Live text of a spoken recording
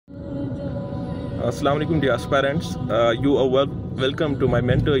Assalamu alaikum dear aspirants. You are welcome to my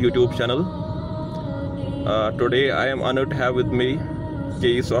mentor YouTube channel. Today I am honored to have with me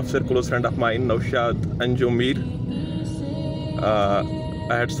KAS officer, close friend of mine, Nowshad Anjum Mirs.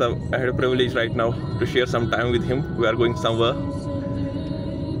 I had a privilege right now to share some time with him. We are going somewhere.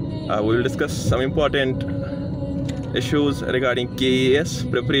 We will discuss some important issues regarding KAS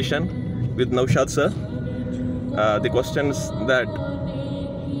preparation with Nowshad sir. The questions that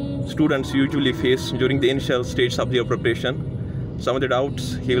students usually face during the initial stage of their preparation. Some of the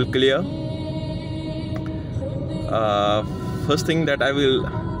doubts he will clear. First thing that I will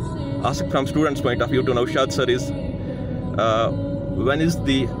ask from students' point of view to Nowshad sir is, when is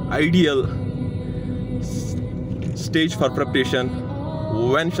the ideal stage for preparation?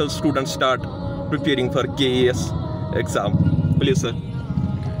 When shall students start preparing for KAS exam? Please sir.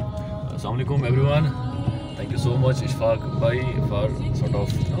 Assalamu alaikum everyone. Thank you so much Ishfaq bhai for sort of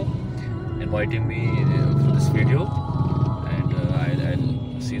inviting me for this video, and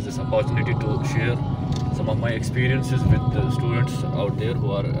I'll seize this opportunity to share some of my experiences with the students out there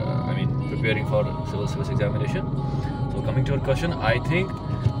who are preparing for civil service examination. So coming to your question, I think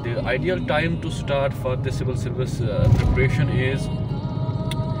the ideal time to start for the civil service preparation is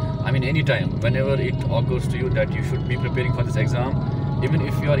any time, whenever it occurs to you that you should be preparing for this exam. Even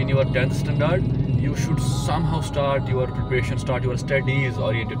if you are in your 10th standard, you should somehow start your preparation, start your studies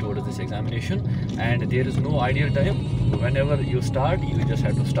oriented towards this examination. And there is no ideal time. Whenever you start, you just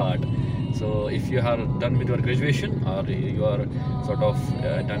have to start. So if you are done with your graduation, or you are sort of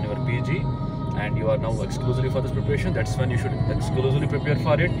done your PG, and you are now exclusively for this preparation, that's when you should exclusively prepare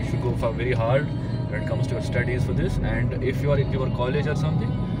for it. You should go for very hard when it comes to your studies for this. And if you are in your college or something,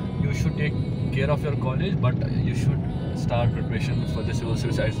 you should take care of your college, but you should start preparation for the civil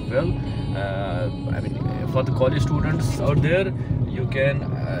service as well. For the college students out there, you can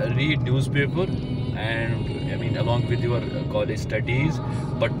read newspaper and along with your college studies,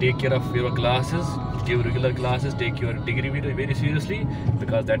 but take care of your classes, give regular classes, take your degree very seriously,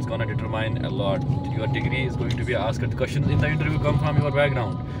 because that's gonna determine a lot. Your degree is going to be asked. The questions in the interview come from your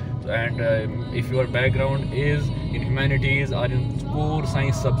background, and if your background is in humanities or in core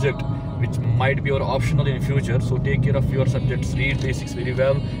science subject, which might be your optional in future, so take care of your subjects, read basics very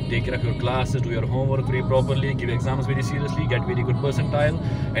well, take care of your classes, do your homework very properly, give exams very seriously, get very good percentile.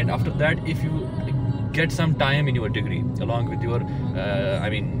 And after that, if you get some time in your degree along with your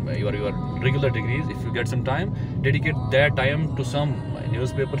your regular degrees, if you get some time, dedicate that time to some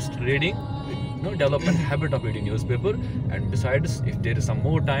newspaper reading, develop a habit of reading newspaper. And besides, if there is some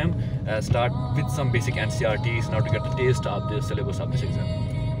more time, start with some basic NCRTs now to get the taste of the syllabus of this exam.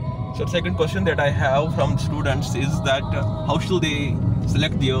 So the second question that I have from students is that how should they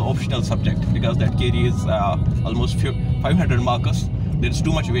select their optional subject, because that carries almost 500 markers. There is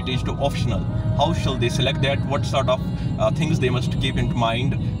too much weightage to optional. How shall they select that? What sort of things they must keep in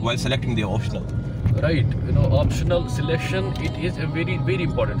mind while selecting their optional? Right, optional selection, it is a very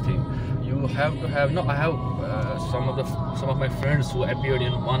important thing. You have to have. I have some of my friends who appeared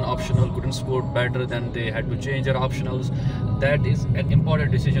in one optional, couldn't score better, then they had to change their optionals. That is an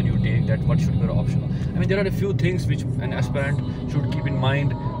important decision you take, that what should be your optional. There are a few things which an aspirant should keep in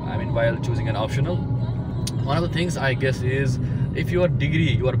mind while choosing an optional. One of the things, I guess, is if your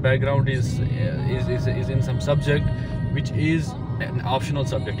degree, your background is in some subject which is an optional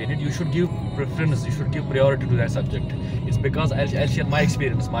subject in it, you should give preference, you should give priority to that subject. It's because I'll share my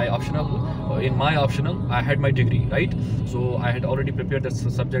experience. In my optional, I had my degree, right? So I had already prepared the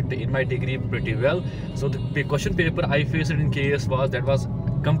subject in my degree pretty well. So the question paper I faced in KAS was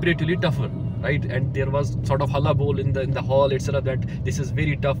comparatively tougher, right? And there was sort of hullabaloo in the hall itself that this is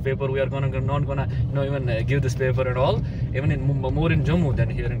very tough paper, we are not gonna even give this paper at all, even more in Jammu than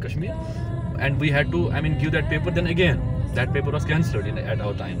here in Kashmir. And we had to give that paper. Then again, that paper was cancelled at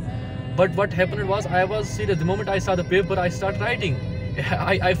our time. But what happened was, I was serious. The moment I saw the paper, I started writing.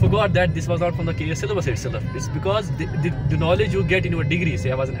 I forgot that this was not from the KAS syllabus itself. It's because the knowledge you get in your degree.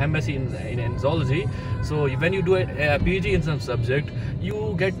 Say I was an MSc in zoology, so when you do a PG in some subject,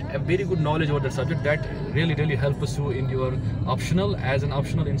 you get a very good knowledge about the subject that really helps you in your optional, as an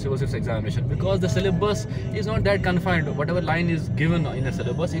optional in civil service examination, because the syllabus is not that confined. Whatever line is given in a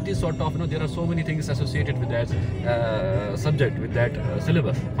syllabus, it is sort of there are so many things associated with that subject, with that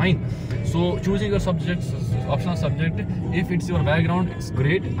syllabus. Fine. So choosing your subjects, optional subject, if it's your background, it's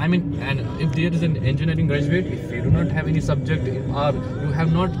great. And if there is an engineering graduate, if you do not have any subject, or you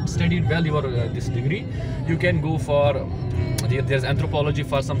have not studied well your this degree, you can go for there's anthropology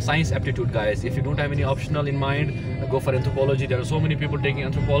for some science aptitude guys. If you don't have any optional in mind, go for anthropology. There are so many people taking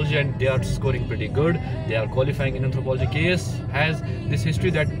anthropology and they are scoring pretty good. They are qualifying in anthropology. KAS has this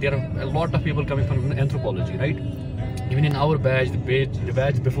history that there are a lot of people coming from anthropology, right? Even in our batch, the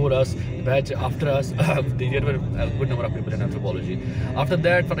batch before us, the batch after us, there were a good number of people in anthropology. After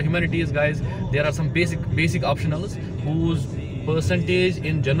that, for the humanities guys, there are some basic optionals whose percentage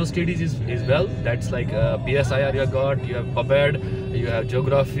in general studies is well. That's like PSIR you have got, you have PubEd, you have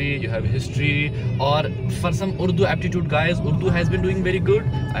geography, you have history, or for some Urdu aptitude guys, Urdu has been doing very good.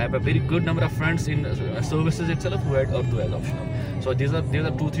 I have a very good number of friends in services itself who had Urdu as optional. So these are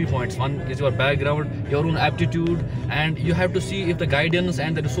 2-3 points. One is your background, your own aptitude, and you have to see if the guidance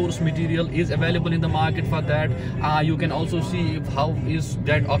and the resource material is available in the market for that. You can also see if how is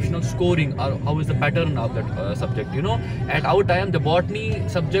that optional scoring, or how is the pattern of that subject. You know, at our time the botany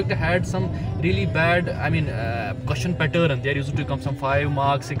subject had some really bad, question pattern. There used to come some 5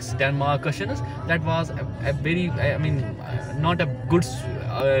 mark, 6, 10 mark questions. That was a very, not a good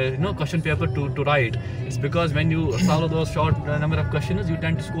question paper to write. It's because when you follow those short number of questions, you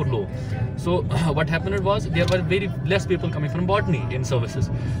tend to score low. So what happened was there were very less people coming from botany in services.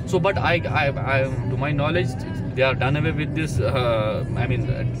 So but I to my knowledge, they are done away with this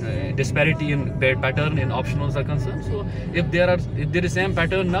disparity in pattern in optionals are concerned. So if there is same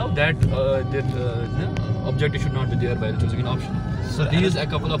pattern now, that objective should not be there while choosing an option. So these a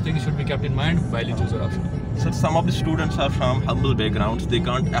couple of things should be kept in mind while you choose your option. So some of the students are from humble backgrounds, they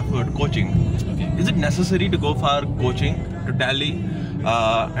can't afford coaching. Okay. Is it necessary to go for coaching to tally?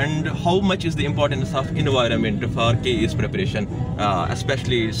 And how much is the importance of environment for KAS preparation,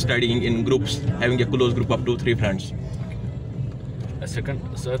 especially studying in groups, having a close group of 2-3 friends? A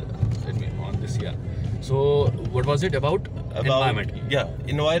second, sir, let me on this here. So what was it about environment? Yeah,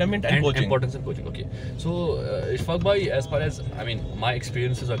 environment and coaching. Importance of coaching. Okay. So Ishfaq bhai, as far as my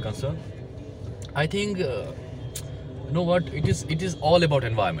experiences are concerned, I think you know what, it is all about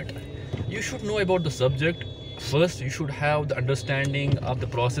environment. You should know about the subject first. You should have the understanding of the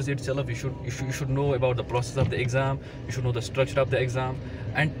process itself. You should know about the process of the exam. You should know the structure of the exam.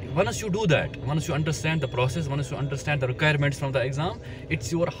 And once you do that, once you understand the process, once you understand the requirements from the exam,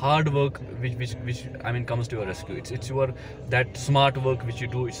 it's your hard work which comes to your rescue. It's your that smart work which you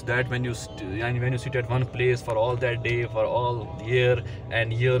do. It's that when you sit at one place for all that day, for all year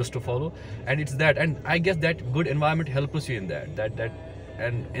and years to follow, and it's that. And I guess that good environment helps you in that.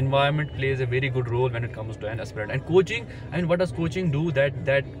 And environment plays a very good role when it comes to an aspirant. And coaching, what does coaching do?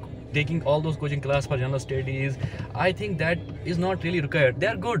 That taking all those coaching class for general studies, I think that is not really required. They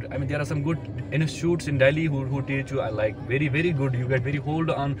are good. There are some good institutes in Delhi who teach you, very, very good. You get very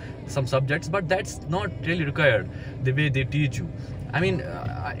hold on some subjects, but that's not really required the way they teach you.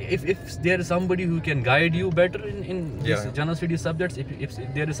 If there is somebody who can guide you better in these general studies subjects,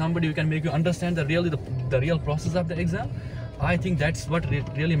 if there is somebody who can make you understand the real process of the exam, I think that's what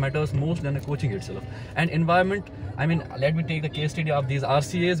really matters most than the coaching itself. And environment, let me take the case study of these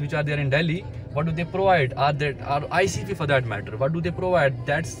RCAs which are there in Delhi. What do they provide? Or ICP for that matter, what do they provide?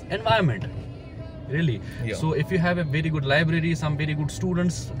 That's environment. Really. Yeah. So if you have a very good library, some very good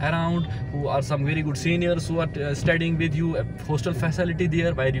students around who are some very good seniors who are studying with you, a hostel facility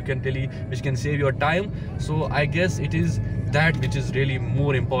there where you can which can save your time. So I guess it is that which is really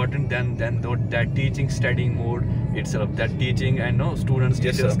more important than that teaching studying mode itself. That teaching and students,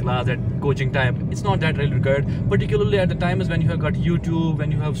 teachers, class, that coaching time, it's not that really required, particularly at the times when you have got YouTube,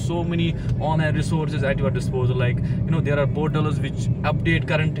 when you have so many online resources at your disposal. There are portals which update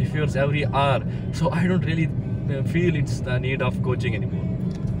current affairs every hour. So I don't really feel it's the need of coaching anymore.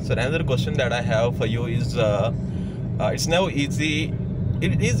 So another question that I have for you is, it's now easy.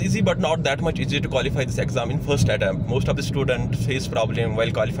 It is easy, but not that much easy to qualify this exam in first attempt. Most of the students face problem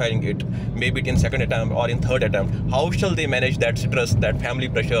while qualifying it, maybe in second attempt or in third attempt. How shall they manage that stress, that family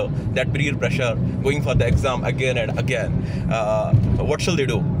pressure, that peer pressure, going for the exam again and again? What shall they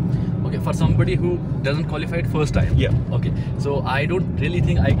do? Okay, for somebody who doesn't qualify it first time. Yeah. Okay, so I don't really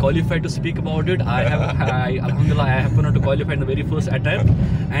think I qualified to speak about it. Alhamdulillah, I happen to qualify in the very first attempt,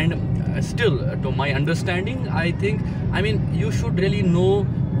 and still, to my understanding, I think, you should really know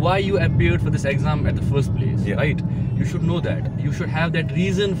why you appeared for this exam at the first place, right? You should know that. You should have that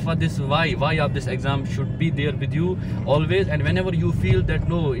reason for this why of this exam should be there with you always. And whenever you feel that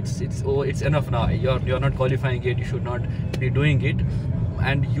no, it's enough now, you're not qualifying it, you should not be doing it,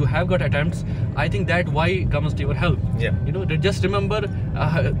 and you have got attempts, I think that why comes to your help. Just remember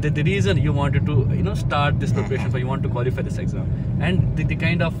the reason you wanted to start this preparation for, you want to qualify this exam, and the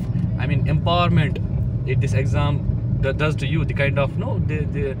kind of empowerment this exam does to you, the kind of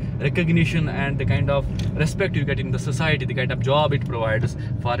the recognition and the kind of respect you get in the society, the kind of job it provides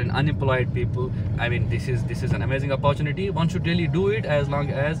for an unemployed people. I mean, this is an amazing opportunity. One should really do it as long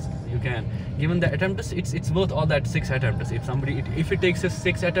as you can. Given the attempts, it's worth all that 6 attempts. If it takes us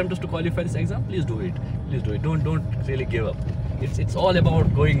 6 attempts to qualify this exam, please do it. Don't really give up. It's all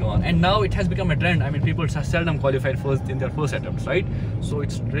about going on. And now it has become a trend. I mean, people seldom qualify in their first attempts, right? So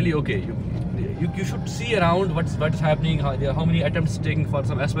it's really okay. You should see around what's happening, how many attempts taking for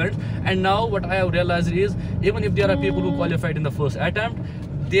some aspirants. And now what I have realized is, even if there are people who qualified in the first attempt,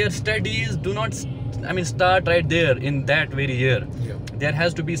 their studies do not start right there in that very year. Yeah. There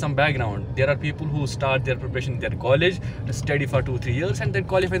has to be some background. There are people who start their preparation in their college, study for 2-3 years, and then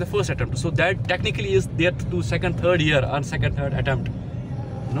qualify the first attempt. So that technically is their to second, third year or second, third attempt.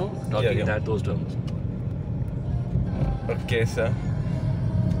 Talking Yeah. those terms. Okay, sir.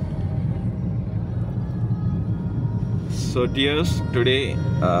 So dears, today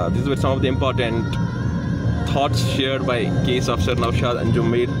these were some of the important thoughts shared by KAS Officer Nowshad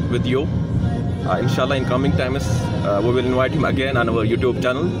Anjum with you. Inshallah, in coming times, we will invite him again on our YouTube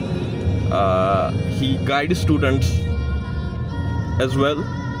channel. He guides students as well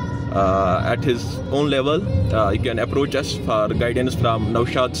at his own level. You can approach us for guidance from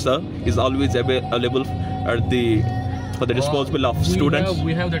Nowshad sir. He's always available for the disposal of students.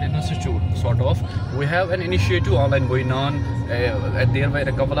 We have that institute, sort of. We have an initiative online going on. There were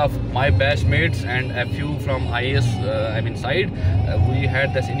a couple of my batchmates and a few from IAS side. We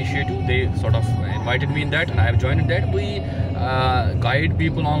had this initiative. They sort of invited me in that, and I have joined in that. We guide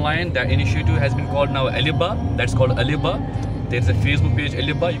people online. The initiative has been called now Aliba. That's called Aliba. There's a Facebook page,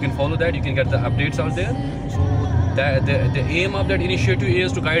 Aliba. You can follow that. You can get the updates out there. So the aim of that initiative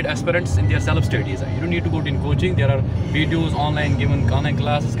is to guide aspirants in their self-studies. You don't need to go in coaching. There are videos online, online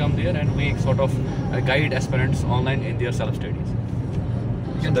classes come there, and we sort of guide aspirants online in their self-studies.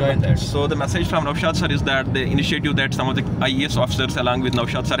 You can join that. So the message from Nowshad sir is that the initiative that some of the IAS officers along with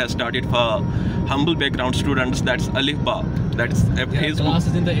Nowshad sir has started for humble background students, that's Alif Ba. That's his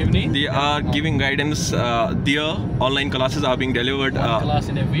classes in the evening. They are giving guidance. Their online classes are being delivered. One class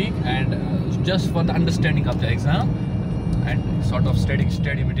in a week, and just for the understanding of the exam and sort of study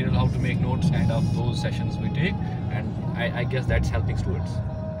material, how to make notes, kind of those sessions we take, and I guess that's helping students.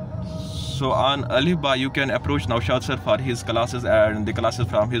 So on Aliba, you can approach Nowshad sir for his classes and the classes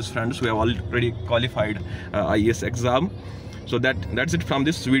from his friends who have already qualified IAS exam. So that's it from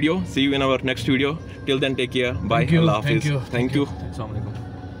this video. See you in our next video. Till then, take care. Bye. Allah Hafiz. Thank you. Thank you. Assalamu alaikum.